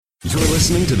You're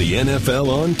listening to the NFL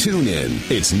on TuneIn.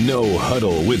 It's No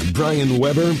Huddle with Brian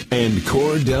Weber and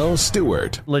Cordell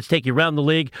Stewart. Let's take you around the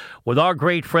league with our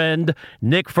great friend,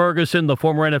 Nick Ferguson, the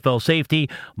former NFL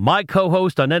safety, my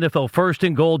co-host on NFL First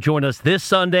and Goal. Join us this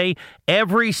Sunday,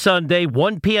 every Sunday,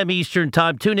 1 p.m. Eastern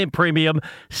Time. TuneIn Premium,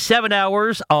 7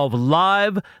 hours of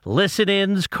live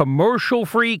listen-ins,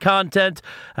 commercial-free content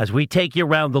as we take you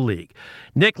around the league.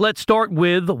 Nick, let's start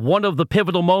with one of the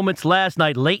pivotal moments last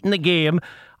night, late in the game.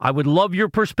 I would love your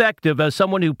perspective as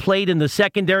someone who played in the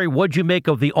secondary. What'd you make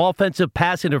of the offensive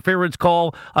pass interference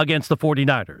call against the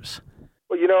 49ers?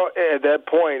 Well, at that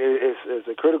point, it's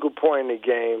a critical point in the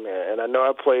game, and I know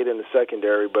I played in the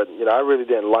secondary, but, I really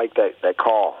didn't like that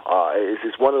call. It's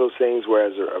just one of those things where,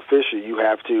 as an official, you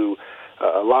have to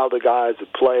allow the guys to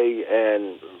play,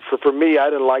 and for me, I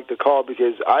didn't like the call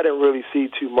because I didn't really see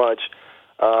too much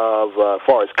of, as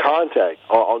far as contact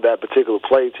on that particular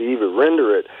play to even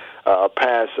render it a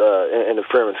pass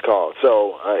interference call.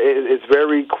 So it's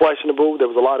very questionable. There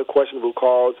was a lot of questionable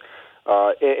calls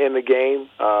in the game.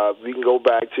 We can go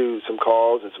back to some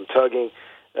calls and some tugging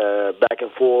back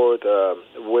and forth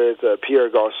with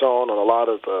Pierre Garçon on a lot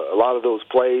of those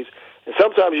plays. And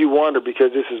sometimes you wonder,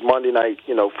 because this is Thursday night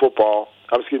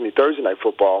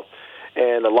football,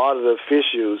 and a lot of the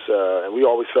officials, and we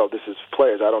always felt this as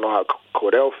players, I don't know how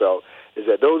Cordell felt, is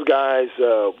that those guys,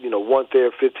 want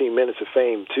their 15 minutes of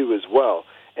fame too as well.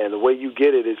 And the way you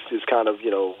get it is just kind of,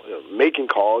 making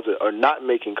calls or not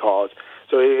making calls.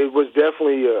 So it was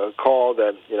definitely a call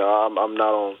that, I'm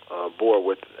not on board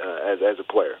with as a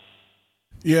player.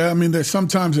 Yeah,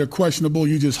 sometimes they're questionable.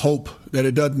 You just hope that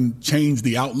it doesn't change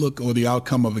the outlook or the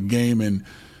outcome of a game,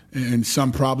 and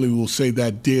some probably will say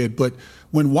that did. But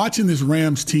when watching this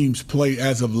Rams teams play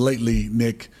as of lately,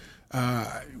 Nick,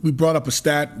 we brought up a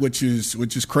stat which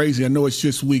is crazy. I know it's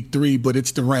just week 3, but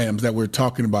it's the Rams that we're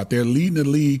talking about. They're leading the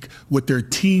league with their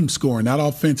team scoring, not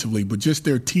offensively, but just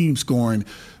their team scoring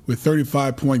with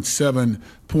 35.7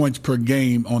 points per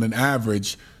game on an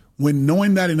average. When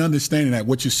knowing that and understanding that,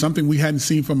 which is something we hadn't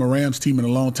seen from a Rams team in a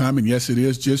long time, and yes, it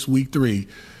is just week 3,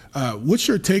 what's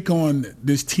your take on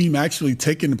this team actually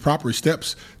taking the proper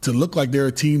steps to look like they're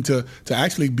a team to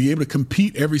actually be able to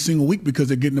compete every single week because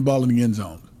they're getting the ball in the end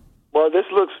zone? Well, this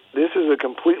is a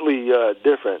completely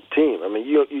different team.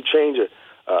 You change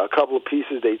a couple of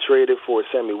pieces. They traded for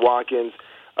Sammy Watkins.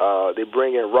 They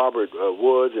bring in Robert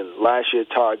Woods, and last year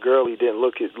Todd Gurley didn't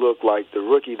look like the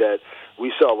rookie that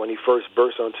we saw when he first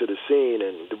burst onto the scene,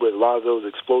 and with a lot of those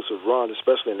explosive runs,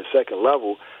 especially in the second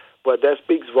level. But that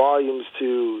speaks volumes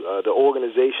to the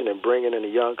organization and bringing in a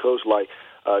young coach like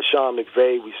Sean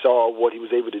McVay. We saw what he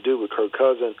was able to do with Kirk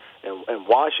Cousins and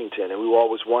Washington, and we were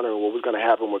always wondering what was going to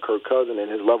happen with Kirk Cousins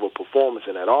and his level of performance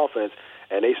in that offense,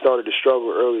 and they started to struggle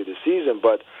earlier this season.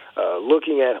 But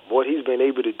looking at what he's been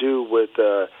able to do with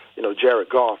Jared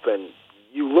Goff, and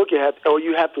you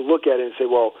have to look at it and say,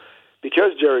 well,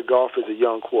 because Jared Goff is a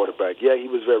young quarterback, yeah, he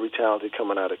was very talented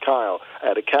coming out of Cal,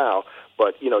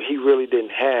 but he really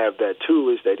didn't have that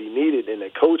toolage that he needed in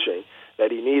the coaching that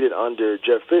he needed under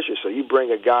Jeff Fisher. So you bring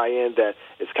a guy in that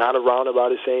is kind of round about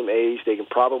the same age. They can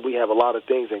probably have a lot of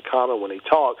things in common when they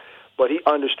talk, but he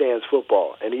understands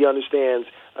football, and he understands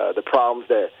the problems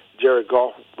that Jared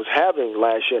Goff was having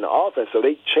last year in the offense. So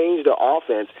they changed the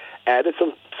offense, added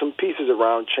some pieces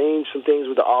around, changed some things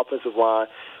with the offensive line.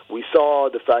 We saw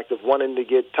the fact of wanting to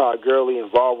get Todd Gurley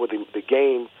involved with the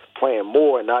game, playing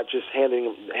more, and not just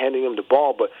handing him the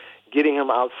ball, but getting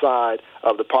him outside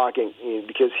of the pocket,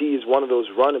 because he is one of those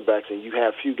running backs, and you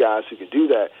have few guys who can do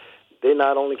that. They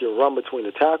not only can run between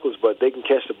the tackles, but they can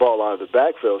catch the ball out of the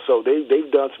backfield. So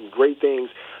they've done some great things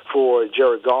for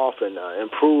Jared Goff and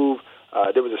improve.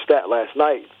 There was a stat last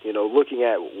night, looking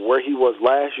at where he was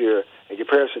last year in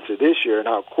comparison to this year and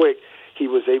how quick he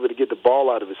was able to get the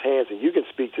ball out of his hands. And you can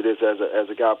speak to this as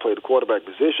a guy who played the quarterback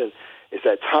position. It's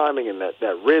that timing and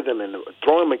that rhythm and the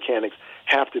throwing mechanics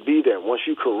have to be there. Once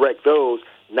you correct those,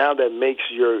 now that makes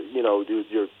your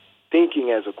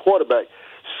thinking as a quarterback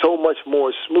so much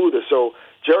more smoother. So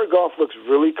Jared Goff looks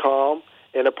really calm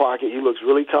in the pocket. He looks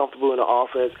really comfortable in the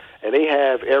offense, and they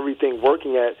have everything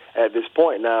working at this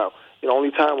point. Now,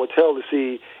 only time will tell to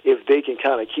see if they can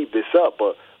kind of keep this up.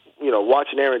 But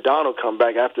watching Aaron Donald come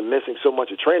back after missing so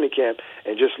much of training camp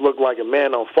and just look like a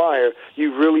man on fire,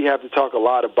 you really have to talk a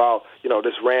lot about,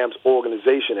 this Rams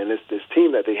organization and this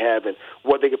team that they have and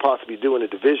what they could possibly do in the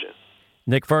division.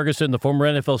 Nick Ferguson, the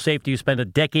former NFL safety who spent a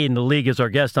decade in the league, is our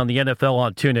guest on the NFL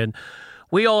on TuneIn.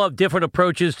 We all have different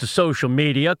approaches to social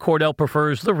media. Cordell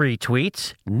prefers the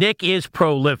retweets. Nick is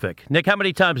prolific. Nick, how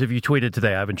many times have you tweeted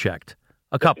today? I haven't checked.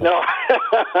 A couple. No.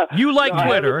 You like no,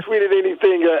 Twitter. I haven't tweeted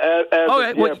anything as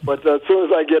of yet, but as soon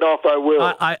as I get off, I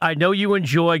will. I know you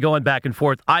enjoy going back and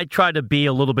forth. I try to be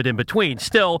a little bit in between.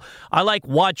 Still, I like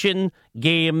watching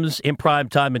games in prime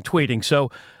time and tweeting.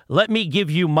 So let me give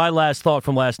you my last thought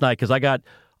from last night, because I got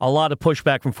a lot of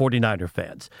pushback from 49er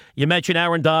fans. You mentioned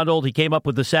Aaron Donald. He came up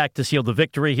with the sack to seal the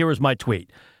victory. Here is my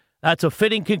tweet. That's a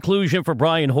fitting conclusion for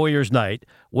Brian Hoyer's night.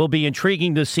 Will be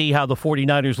intriguing to see how the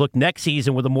 49ers look next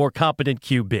season with a more competent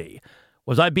QB.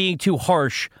 Was I being too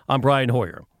harsh on Brian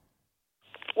Hoyer?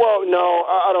 Well, no,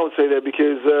 I don't say that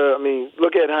because,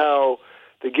 look at how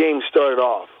the game started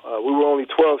off. We were only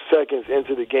 12 seconds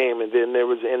into the game, and then there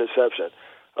was an interception.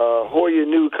 Hoyer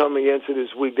knew coming into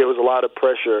this week there was a lot of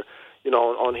pressure,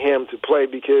 on him to play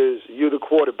because you're the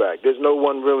quarterback. There's no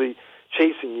one really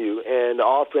chasing you, and the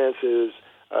offense is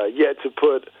yet to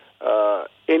put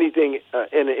anything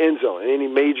in the end zone, any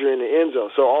major in the end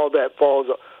zone. So all that falls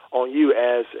on you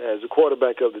as the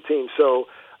quarterback of the team. So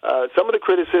some of the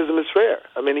criticism is fair.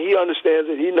 I mean, he understands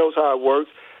it. He knows how it works.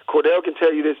 Cordell can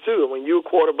tell you this, too. When you're a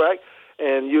quarterback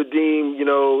and you're deemed,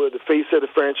 the face of the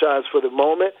franchise for the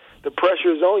moment, the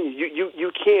pressure is on you.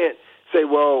 You can't say,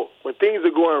 well, when things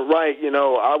are going right,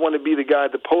 I want to be the guy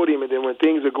at the podium, and then when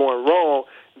things are going wrong,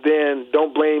 then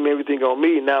don't blame everything on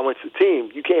me. Now it's the team.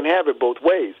 You can't have it both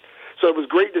ways. So it was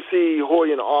great to see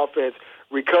Hoyer in the offense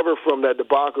recover from that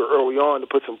debacle early on to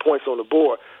put some points on the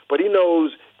board. But he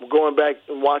knows, going back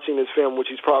and watching this film, which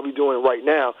he's probably doing right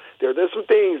now, there's some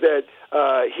things that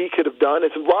he could have done,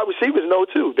 and some wide receivers know,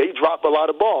 too. They drop a lot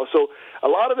of balls. So a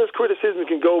lot of this criticism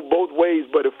can go both ways,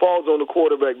 but it falls on the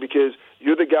quarterback because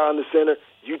you're the guy in the center.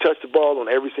 You touch the ball on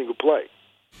every single play.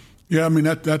 Yeah, I mean,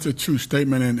 that's a true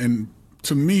statement. And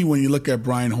to me, when you look at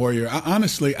Brian Hoyer,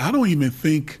 honestly, I don't even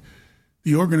think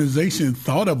the organization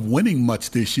thought of winning much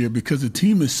this year because the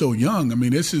team is so young. I mean,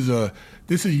 this is a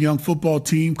young football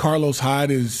team. Carlos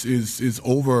Hyde is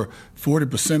over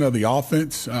 40% of the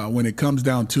offense when it comes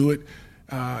down to it.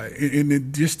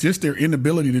 And just their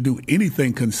inability to do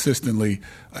anything consistently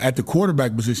at the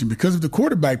quarterback position, because if the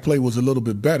quarterback play was a little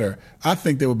bit better, I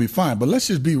think they would be fine. But let's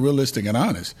just be realistic and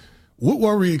honest. What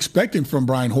were we expecting from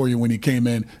Brian Hoyer when he came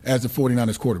in as the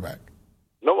 49ers quarterback?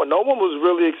 No one was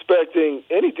really expecting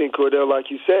anything, Cordell, like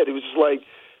you said. It was just like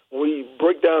when we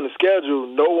break down the schedule,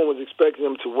 no one was expecting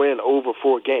them to win over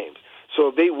 4 games. So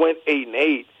if they went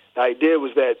 8-8, the idea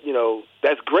was that,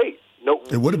 that's great. No,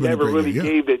 it would have been never really year,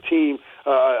 yeah. gave the team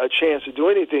a chance to do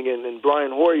anything. And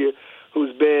Brian Hoyer,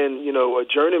 who's been, a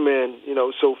journeyman,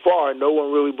 so far, no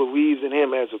one really believes in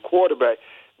him as a quarterback,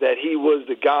 that he was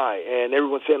the guy. And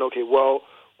everyone's saying, okay, well,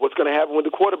 what's going to happen with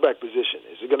the quarterback position?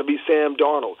 Is it going to be Sam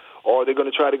Darnold, or are they going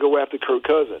to try to go after Kirk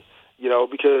Cousins?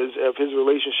 Because of his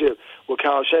relationship with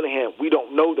Kyle Shanahan, we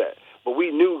don't know that. But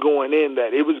we knew going in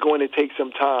that it was going to take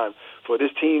some time for this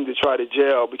team to try to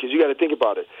gel, because you got to think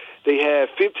about it. They had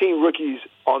 15 rookies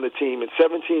on the team and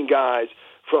 17 guys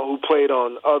who played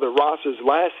on other rosters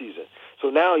last season. So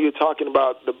now you're talking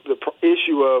about the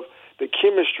issue of the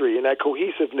chemistry and that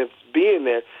cohesiveness being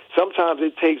there. Sometimes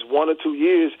it takes 1 or 2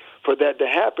 years for that to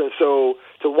happen. So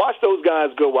to watch those guys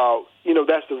go out,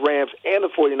 that's the Rams and the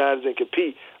 49ers, and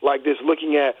compete like this,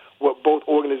 looking at what both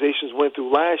organizations went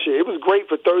through last year. It was great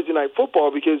for Thursday Night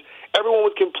Football because everyone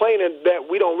was complaining that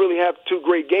we don't really have 2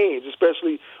 great games,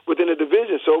 especially within the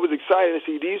division. So it was exciting to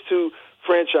see these 2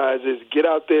 franchises get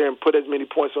out there and put as many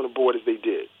points on the board as they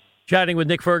did. Chatting with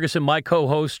Nick Ferguson, my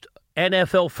co-host.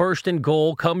 NFL First and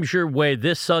Goal comes your way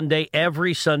this Sunday,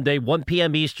 every Sunday, 1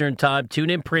 p.m. Eastern Time. Tune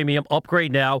in Premium.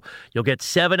 Upgrade now. You'll get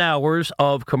 7 hours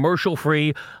of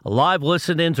commercial-free live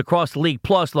listen-ins across the league,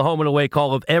 plus the home and away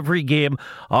call of every game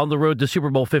on the road to Super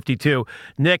Bowl 52.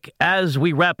 Nick, as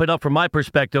we wrap it up from my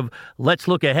perspective, let's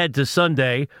look ahead to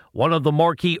Sunday, one of the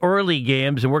marquee early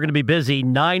games, and we're going to be busy.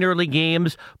 9 early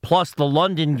games, plus the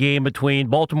London game between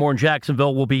Baltimore and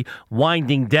Jacksonville will be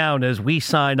winding down as we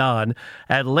sign on.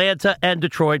 Atlanta and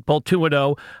Detroit, both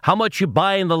 2-0. How much you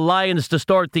buying the Lions to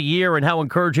start the year, and how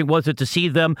encouraging was it to see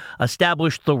them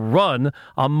establish the run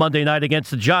on Monday night against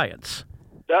the Giants?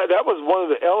 That was one of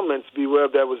the elements,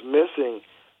 B-Web, that was missing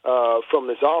from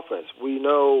this offense. We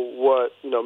know what,